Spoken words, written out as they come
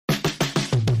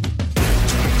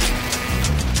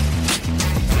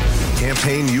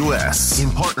Campaign US,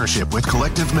 in partnership with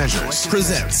Collective Measures,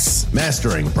 presents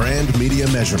Mastering Brand Media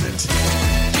Measurement.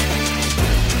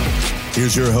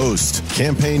 Here's your host,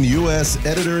 Campaign US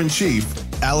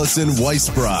Editor-in-Chief, Allison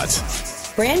Weisbrot.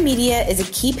 Brand media is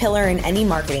a key pillar in any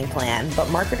marketing plan, but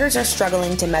marketers are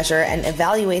struggling to measure and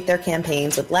evaluate their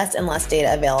campaigns with less and less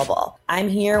data available. I'm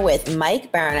here with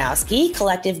Mike Baranowski,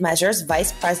 Collective Measures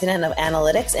Vice President of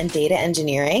Analytics and Data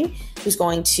Engineering, who's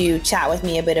going to chat with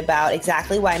me a bit about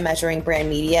exactly why measuring brand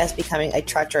media is becoming a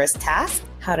treacherous task,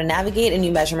 how to navigate a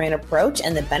new measurement approach,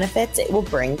 and the benefits it will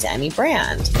bring to any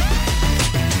brand.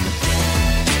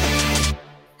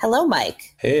 Hello,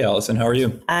 Mike. Hey, Allison. How are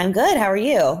you? I'm good. How are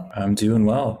you? I'm doing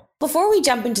well. Before we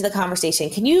jump into the conversation,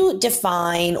 can you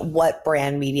define what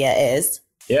brand media is?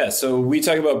 Yeah, so we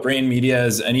talk about brand media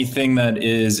as anything that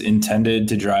is intended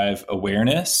to drive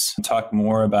awareness, talk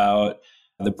more about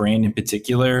the brand in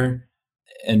particular,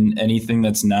 and anything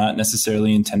that's not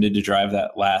necessarily intended to drive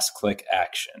that last click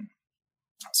action.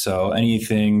 So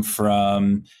anything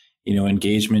from,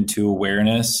 engagement to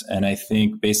awareness. And I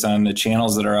think based on the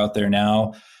channels that are out there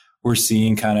now, we're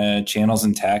seeing kind of channels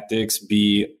and tactics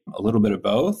be a little bit of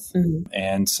both. Mm-hmm.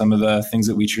 And some of the things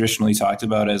that we traditionally talked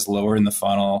about as lower in the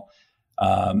funnel,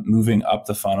 moving up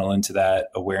the funnel into that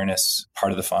awareness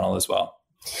part of the funnel as well.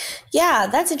 Yeah,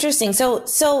 that's interesting. So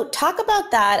talk about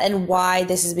that and why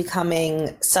this is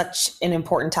becoming such an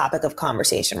important topic of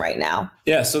conversation right now.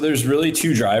 Yeah, so there's really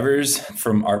two drivers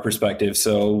from our perspective.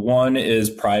 So one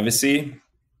is privacy.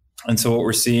 And so what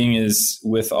we're seeing is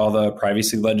with all the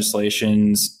privacy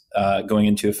legislations going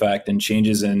into effect and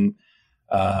changes in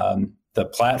the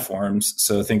platforms.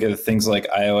 So think of things like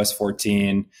iOS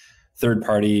 14,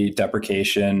 third-party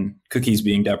deprecation, cookies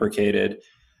being deprecated.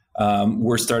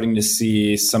 We're starting to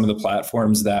see some of the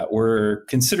platforms that were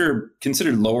considered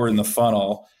lower in the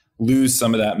funnel lose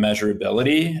some of that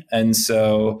measurability. And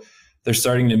so they're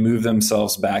starting to move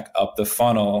themselves back up the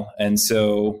funnel. And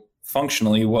so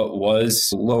functionally, what was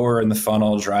lower in the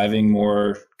funnel, driving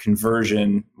more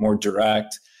conversion, more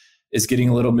direct, is getting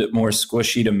a little bit more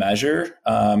squishy to measure.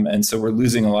 And so we're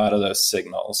losing a lot of those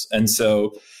signals. And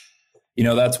so,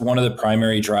 that's one of the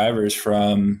primary drivers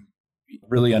from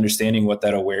really understanding what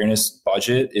that awareness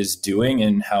budget is doing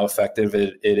and how effective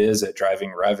it is at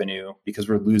driving revenue, because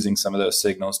we're losing some of those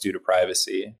signals due to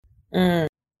privacy. And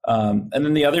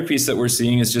then the other piece that we're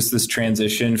seeing is just this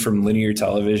transition from linear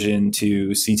television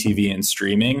to CTV and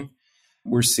streaming.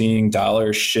 We're seeing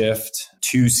dollars shift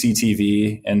to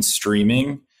CTV and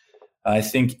streaming. I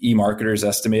think eMarketer's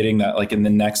estimating that like in the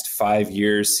next 5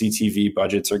 years, CTV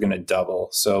budgets are going to double.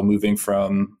 So moving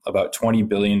from about $20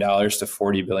 billion to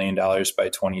 $40 billion by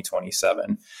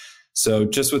 2027. So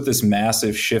just with this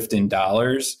massive shift in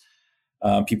dollars,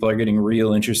 people are getting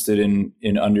real interested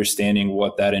in understanding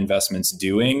what that investment's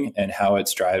doing and how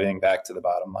it's driving back to the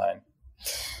bottom line.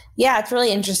 Yeah, it's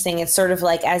really interesting. It's sort of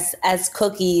like as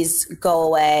cookies go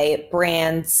away,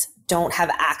 brands don't have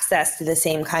access to the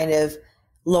same kind of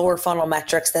lower funnel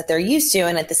metrics that they're used to.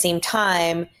 And at the same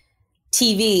time,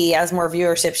 TV, as more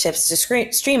viewership shifts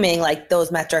to streaming, like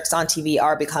those metrics on TV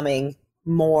are becoming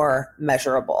more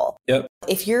measurable. Yep.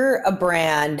 If you're a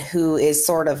brand who is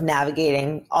sort of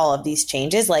navigating all of these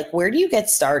changes, like where do you get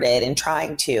started in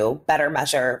trying to better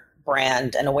measure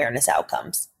brand and awareness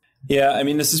outcomes? Yeah, I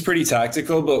mean, this is pretty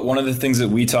tactical, but one of the things that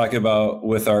we talk about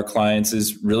with our clients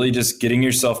is really just getting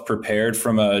yourself prepared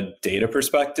from a data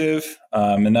perspective.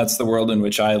 And that's the world in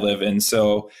which I live in.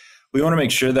 So we want to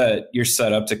make sure that you're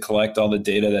set up to collect all the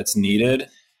data that's needed.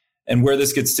 And where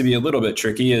this gets to be a little bit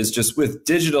tricky is just with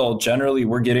digital, generally,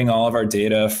 we're getting all of our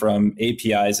data from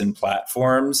APIs and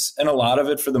platforms. And a lot of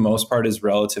it, for the most part, is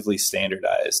relatively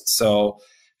standardized. So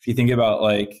if you think about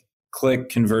like click,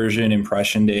 conversion,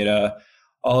 impression data,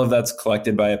 all of that's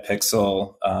collected by a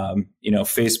pixel.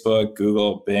 Facebook,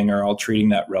 Google, Bing are all treating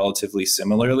that relatively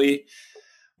similarly.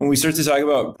 When we start to talk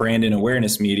about brand and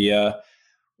awareness media,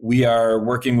 we are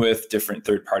working with different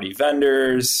third-party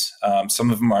vendors.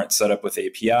 Some of them aren't set up with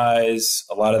APIs.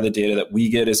 A lot of the data that we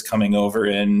get is coming over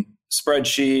in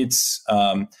spreadsheets.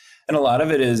 And a lot of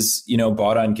it is,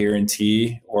 bought on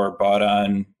guarantee or bought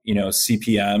on,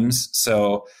 CPMs.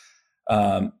 So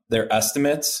they're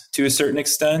estimates to a certain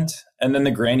extent. And then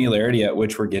the granularity at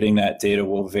which we're getting that data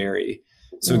will vary.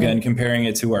 So again, comparing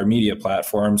it to our media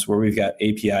platforms where we've got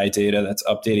API data that's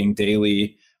updating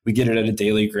daily, we get it at a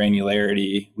daily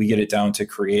granularity. We get it down to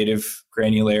creative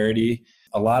granularity.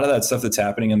 A lot of that stuff that's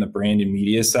happening on the brand and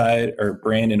media side or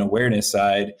brand and awareness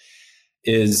side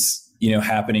is,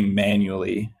 happening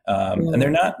manually. And they're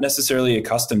not necessarily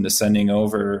accustomed to sending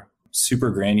over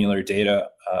super granular data,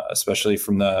 especially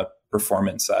from the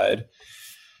performance side.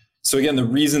 So again, the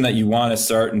reason that you want to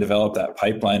start and develop that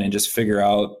pipeline and just figure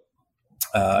out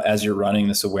as you're running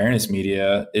this awareness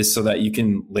media is so that you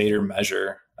can later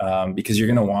measure, because you're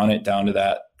going to want it down to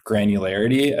that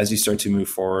granularity as you start to move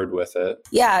forward with it.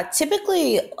 Yeah,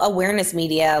 typically awareness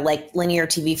media, like linear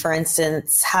TV, for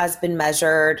instance, has been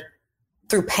measured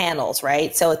through panels,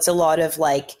 right? So it's a lot of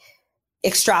like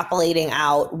extrapolating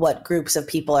out what groups of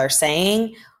people are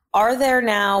saying. Are there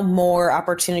now more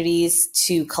opportunities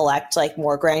to collect like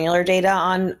more granular data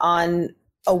on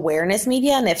awareness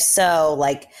media? And if so,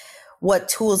 like what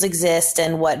tools exist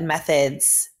and what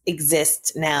methods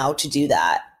exist now to do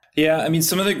that? Yeah, I mean,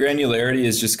 some of the granularity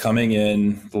is just coming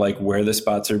in like where the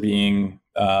spots are being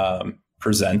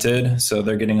presented. So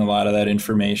they're getting a lot of that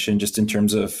information just in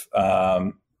terms of,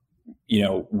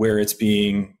 where it's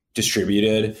being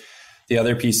distributed. The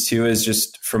other piece too is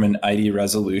just from an ID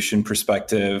resolution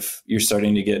perspective, you're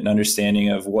starting to get an understanding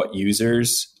of what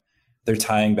users they're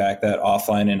tying back that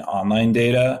offline and online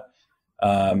data,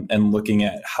 and looking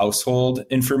at household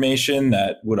information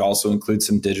that would also include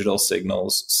some digital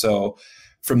signals. So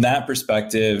from that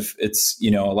perspective, it's, a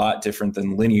lot different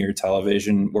than linear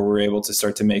television, where we're able to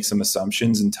start to make some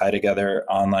assumptions and tie together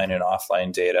online and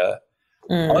offline data.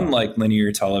 Unlike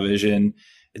linear television,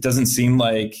 it doesn't seem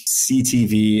like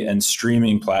CTV and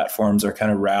streaming platforms are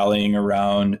kind of rallying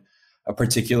around a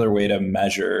particular way to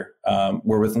measure,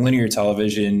 where with linear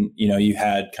television, you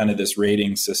had kind of this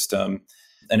rating system,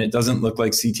 and it doesn't look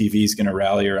like CTV is going to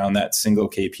rally around that single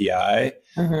KPI.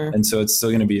 Mm-hmm. And so it's still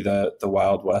going to be the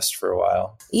Wild West for a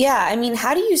while. Yeah. I mean,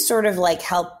 how do you sort of like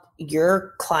help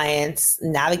your clients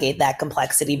navigate that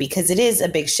complexity? Because it is a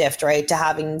big shift, right? To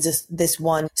having just this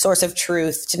one source of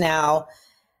truth to now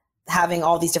having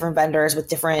all these different vendors with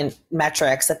different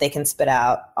metrics that they can spit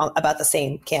out about the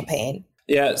same campaign.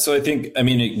 Yeah. So I think,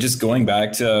 just going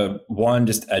back to one,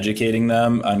 just educating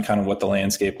them on kind of what the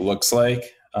landscape looks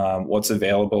like, what's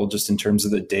available just in terms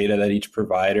of the data that each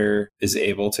provider is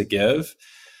able to give.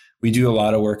 We do a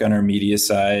lot of work on our media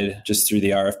side, just through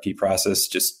the RFP process,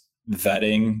 just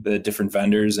vetting the different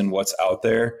vendors and what's out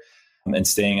there, and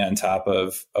staying on top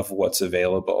of what's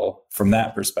available from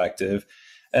that perspective.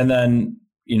 And then,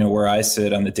 where I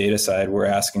sit on the data side, we're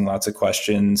asking lots of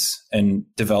questions and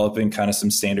developing kind of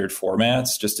some standard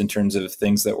formats just in terms of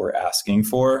things that we're asking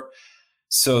for,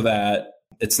 so that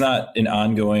it's not an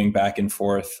ongoing back and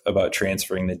forth about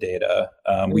transferring the data.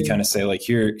 We kind of say like,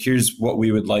 here's what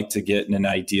we would like to get in an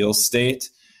ideal state.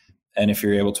 And if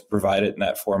you're able to provide it in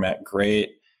that format,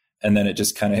 great. And then it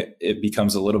just it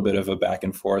becomes a little bit of a back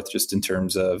and forth just in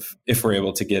terms of if we're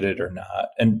able to get it or not.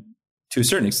 And to a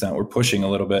certain extent, we're pushing a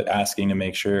little bit, asking to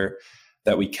make sure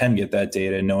that we can get that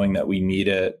data, knowing that we need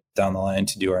it down the line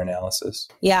to do our analysis.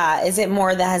 Yeah. Is it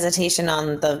more the hesitation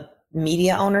on the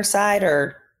media owner side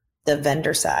or the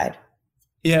vendor side?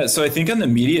 Yeah. So I think on the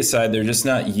media side, they're just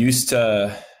not used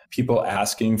to people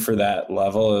asking for that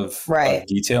level of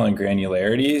detail and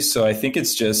granularity. So I think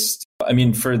it's just,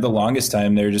 for the longest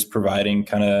time, they're just providing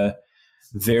kind of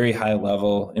very high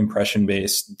level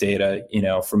impression-based data,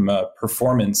 from a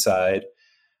performance side.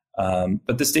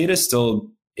 But this data is still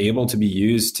able to be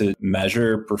used to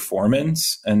measure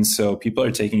performance. And so people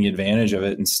are taking advantage of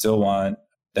it and still want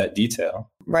that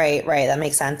detail. Right. That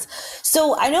makes sense.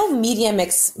 So I know media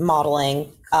mix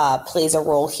modeling plays a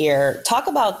role here. Talk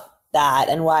about that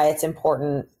and why it's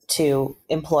important to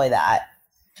employ that.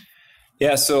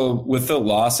 Yeah. So with the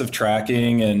loss of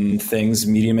tracking and things,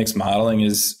 media mix modeling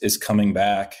is coming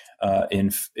back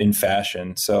in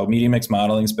fashion. So media mix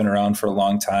modeling has been around for a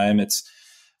long time. It's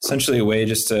essentially a way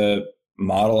just to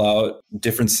model out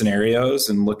different scenarios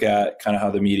and look at kind of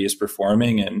how the media is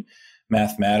performing and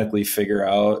mathematically figure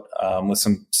out with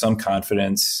some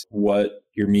confidence what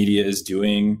your media is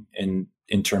doing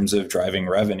in terms of driving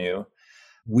revenue.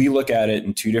 We look at it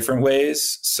in two different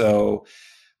ways. So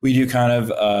we do kind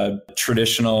of a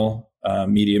traditional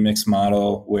media mix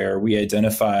model where we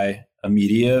identify a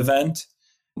media event.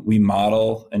 We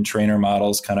model and train our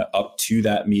models kind of up to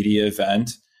that media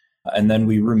event. And then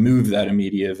we remove that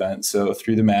media event. So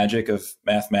through the magic of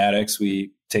mathematics,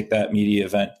 we take that media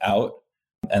event out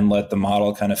and let the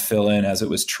model kind of fill in as it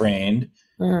was trained.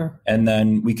 Mm-hmm. And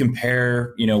then we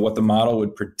compare, what the model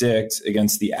would predict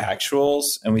against the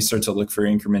actuals, and we start to look for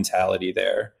incrementality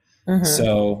there. Mm-hmm.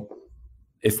 So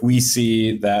if we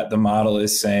see that the model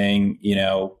is saying,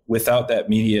 without that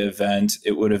media event,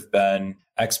 it would have been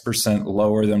X%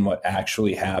 lower than what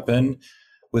actually happened,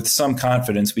 with some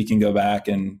confidence, we can go back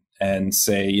and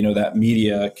say, that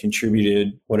media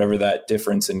contributed whatever that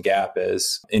difference in gap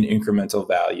is in incremental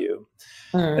value.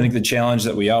 I think the challenge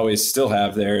that we always still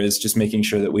have there is just making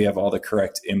sure that we have all the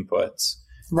correct inputs.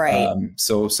 Right.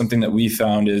 So something that we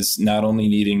found is not only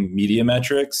needing media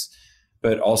metrics,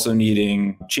 but also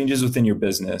needing changes within your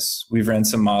business. We've ran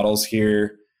some models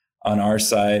here on our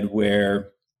side where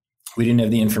we didn't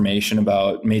have the information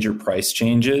about major price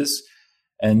changes.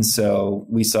 And so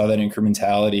we saw that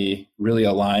incrementality really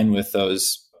align with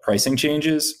those pricing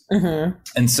changes. Mm-hmm.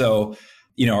 And so,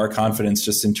 our confidence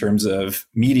just in terms of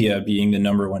media being the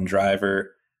number one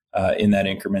driver in that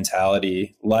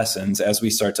incrementality lessens as we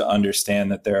start to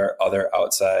understand that there are other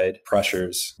outside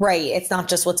pressures. Right. It's not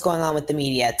just what's going on with the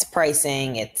media. It's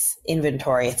pricing, it's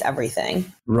inventory, it's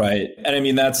everything. Right. And I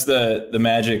mean, that's the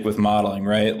magic with modeling,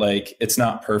 right? Like, it's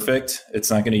not perfect.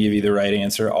 It's not going to give you the right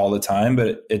answer all the time,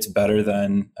 but it's better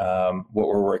than what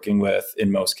we're working with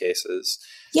in most cases.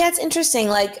 Yeah, it's interesting.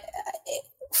 Like,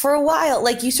 for a while,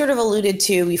 like you sort of alluded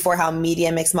to before, how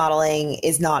media mix modeling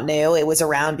is not new. It was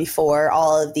around before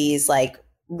all of these like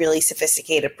really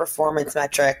sophisticated performance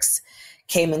metrics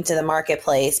came into the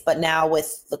marketplace. But now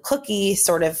with the cookie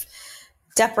sort of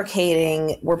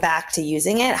deprecating, we're back to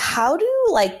using it. How do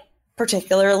like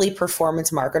particularly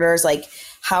performance marketers, like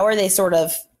how are they sort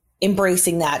of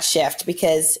embracing that shift?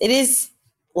 Because it is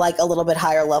like a little bit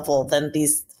higher level than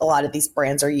a lot of these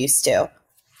brands are used to.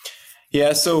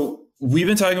 Yeah. So we've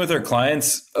been talking with our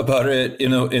clients about it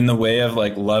in the way of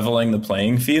like leveling the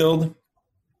playing field.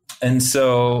 And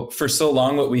so for so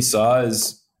long, what we saw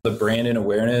is the brand and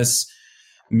awareness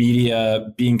media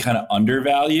being kind of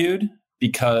undervalued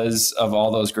because of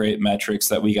all those great metrics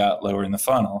that we got lower in the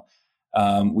funnel.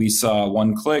 We saw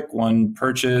one click, one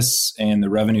purchase, and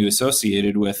the revenue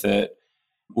associated with it,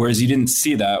 whereas you didn't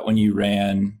see that when you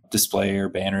ran display or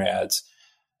banner ads.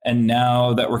 And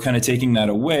now that we're kind of taking that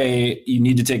away, you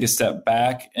need to take a step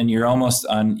back, and you're almost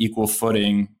on equal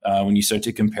footing when you start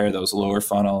to compare those lower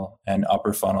funnel and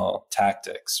upper funnel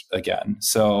tactics again.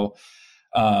 So,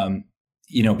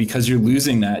 because you're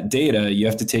losing that data, you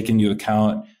have to take into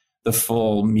account the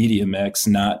full media mix,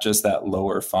 not just that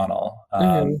lower funnel.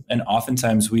 And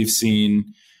oftentimes we've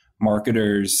seen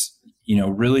marketers,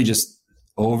 really just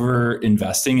over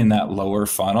investing in that lower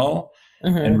funnel.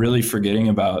 Mm-hmm. And really forgetting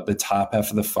about the top half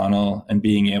of the funnel and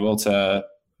being able to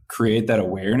create that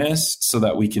awareness so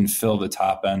that we can fill the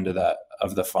top end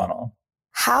of the funnel.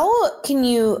 How can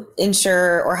you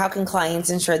ensure, or how can clients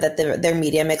ensure that their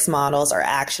media mix models are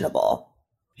actionable?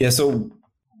 Yeah. So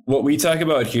what we talk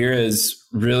about here is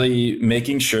really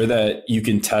making sure that you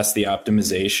can test the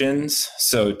optimizations.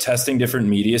 So testing different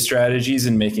media strategies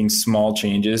and making small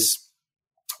changes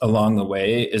along the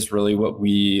way is really what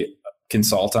we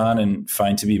consult on and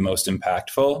find to be most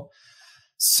impactful,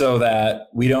 so that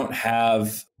we don't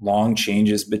have long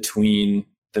changes between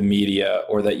the media,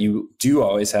 or that you do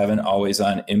always have an always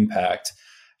on impact.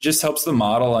 Just helps the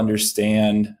model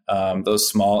understand those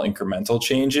small incremental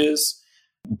changes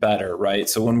better, right?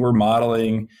 So when we're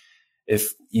modeling,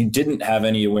 if you didn't have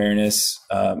any awareness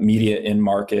media in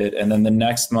market, and then the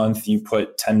next month you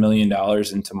put $10 million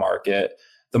into market,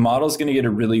 the model is going to get a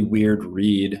really weird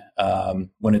read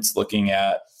when it's looking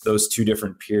at those two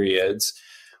different periods,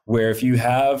 where if you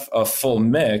have a full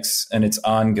mix and it's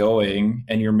ongoing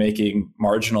and you're making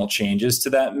marginal changes to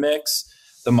that mix,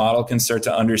 the model can start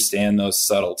to understand those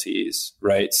subtleties,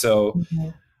 right? So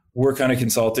we're kind of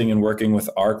consulting and working with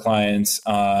our clients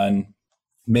on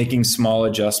making small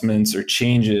adjustments or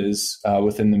changes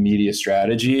within the media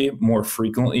strategy more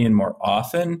frequently and more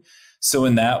often. So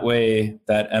in that way,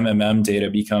 that MMM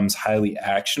data becomes highly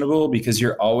actionable, because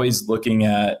you're always looking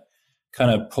at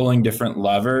kind of pulling different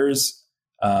levers,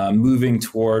 moving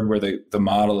toward where the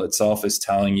model itself is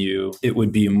telling you it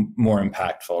would be more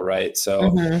impactful, right?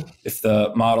 So if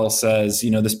the model says,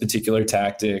 this particular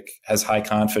tactic has high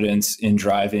confidence in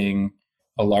driving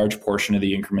a large portion of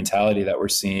the incrementality that we're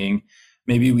seeing,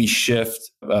 maybe we shift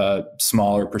a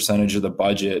smaller percentage of the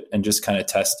budget and just kind of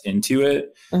test into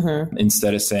it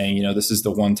instead of saying, this is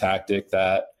the one tactic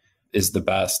that is the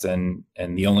best and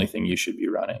the only thing you should be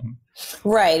running.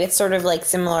 Right. It's sort of like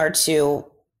similar to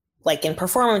like in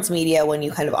performance media when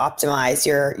you kind of optimize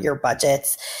your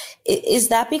budgets. Is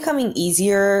that becoming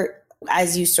easier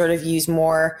as you sort of use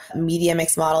more media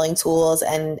mix modeling tools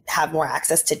and have more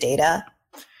access to data?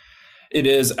 It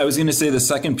is. I was going to say the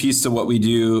second piece to what we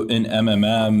do in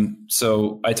MMM.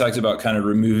 So I talked about kind of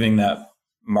removing that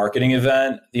marketing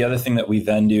event. The other thing that we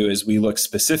then do is we look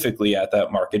specifically at that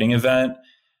marketing event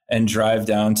and drive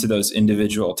down to those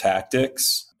individual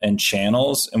tactics and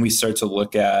channels. And we start to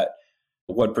look at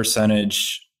what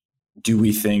percentage do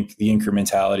we think the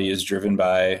incrementality is driven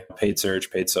by paid search,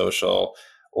 paid social,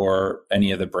 or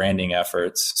any of the branding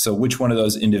efforts. So which one of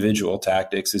those individual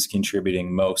tactics is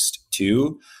contributing most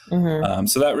to?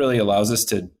 So that really allows us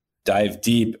to dive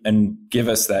deep and give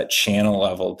us that channel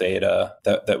level data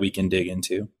that we can dig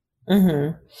into.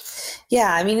 Mm-hmm.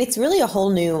 Yeah, I mean, it's really a whole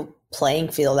new playing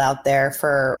field out there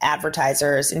for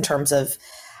advertisers in terms of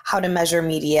how to measure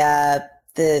media,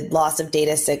 the loss of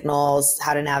data signals,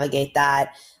 how to navigate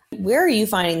that. Where are you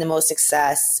finding the most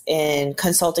success in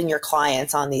consulting your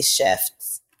clients on these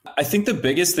shifts? I think the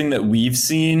biggest thing that we've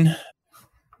seen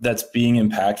that's being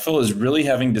impactful is really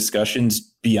having discussions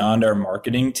beyond our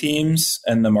marketing teams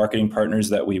and the marketing partners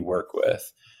that we work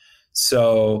with.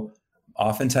 So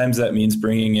oftentimes that means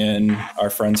bringing in our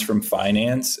friends from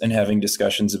finance and having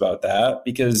discussions about that,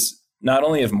 because not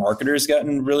only have marketers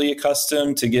gotten really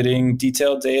accustomed to getting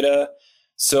detailed data,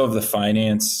 so have the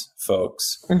finance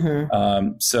folks.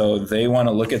 Mm-hmm. So they want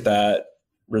to look at that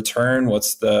return.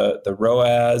 What's the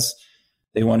ROAS?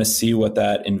 They want to see what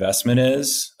that investment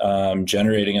is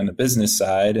generating on the business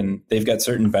side. And they've got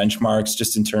certain benchmarks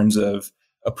just in terms of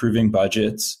approving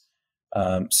budgets.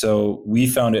 So we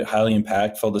found it highly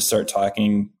impactful to start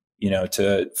talking,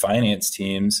 to finance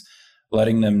teams,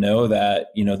 letting them know that,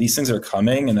 these things are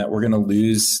coming and that we're going to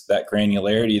lose that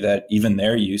granularity that even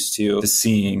they're used to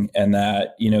seeing, and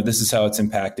that, this is how it's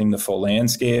impacting the full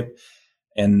landscape,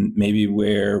 and maybe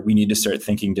where we need to start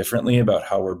thinking differently about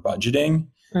how we're budgeting.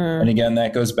 And again,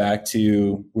 that goes back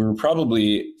to, we were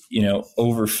probably,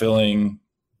 overfilling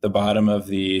the bottom of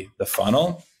the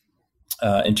funnel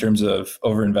in terms of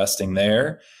overinvesting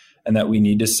there, and that we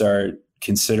need to start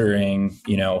considering,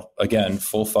 again,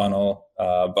 full funnel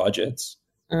budgets.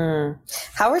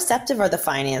 How receptive are the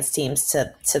finance teams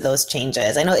to those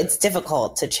changes? I know it's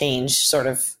difficult to change sort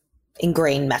of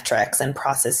ingrained metrics and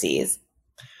processes.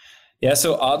 Yeah.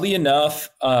 So oddly enough,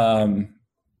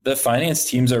 the finance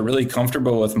teams are really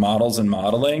comfortable with models and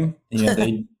modeling.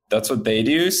 That's what they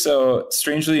do. So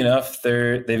strangely enough,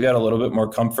 they've got a little bit more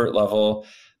comfort level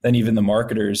than even the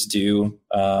marketers do,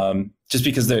 just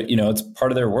because they're, it's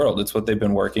part of their world. It's what they've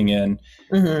been working in.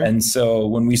 Mm-hmm. And so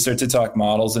when we start to talk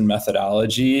models and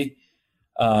methodology,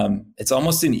 it's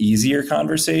almost an easier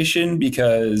conversation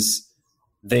because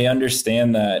they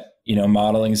understand that,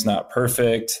 modeling is not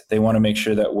perfect. They want to make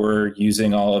sure that we're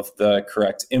using all of the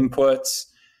correct inputs.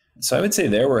 So I would say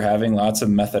we're having lots of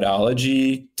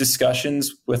methodology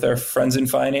discussions with our friends in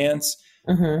finance.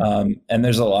 Mm-hmm. And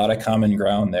there's a lot of common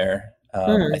ground there.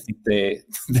 I think they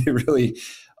really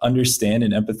understand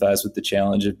and empathize with the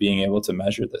challenge of being able to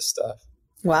measure this stuff.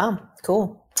 Wow,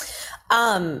 cool.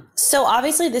 So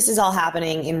obviously this is all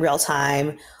happening in real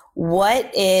time. What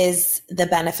is the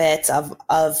benefits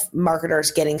of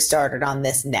marketers getting started on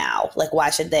this now? Like, why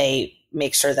should they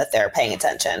make sure that they're paying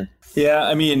attention? Yeah,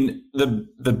 I mean,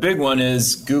 the big one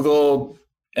is Google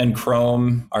and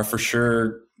Chrome are for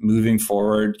sure moving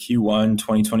forward. Q1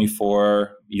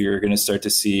 2024, you're going to start to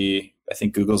see, I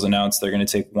think Google's announced they're going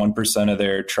to take 1% of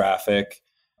their traffic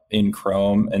in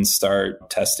Chrome and start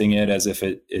testing it as if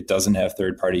it doesn't have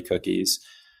third-party cookies.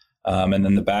 And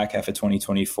then the back half of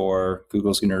 2024,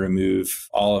 Google's going to remove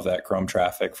all of that Chrome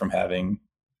traffic from having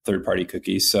third-party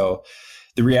cookies. So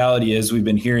the reality is we've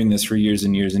been hearing this for years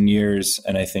and years and years,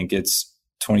 and I think it's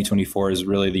 2024 is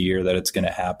really the year that it's going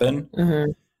to happen.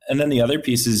 Mm-hmm. And then the other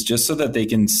piece is just so that they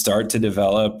can start to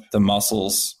develop the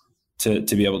muscles to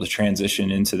be able to transition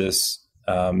into this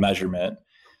measurement.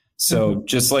 So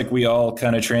just like we all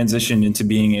kind of transitioned into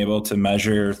being able to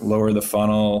measure, lower the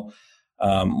funnel,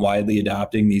 widely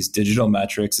adopting these digital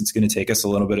metrics, it's going to take us a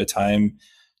little bit of time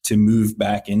to move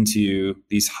back into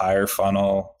these higher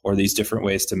funnel or these different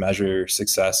ways to measure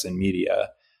success in media.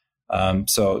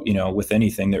 So, with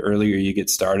anything, the earlier you get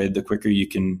started, the quicker you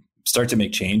can start to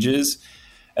make changes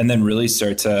and then really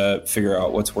start to figure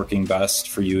out what's working best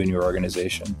for you and your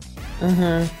organization.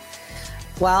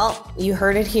 Mm-hmm. Well, you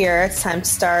heard it here. It's time to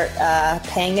start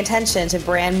paying attention to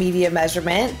brand media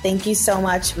measurement. Thank you so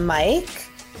much, Mike.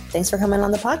 Thanks for coming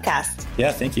on the podcast.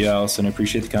 Yeah, thank you, Allison. I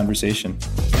appreciate the conversation.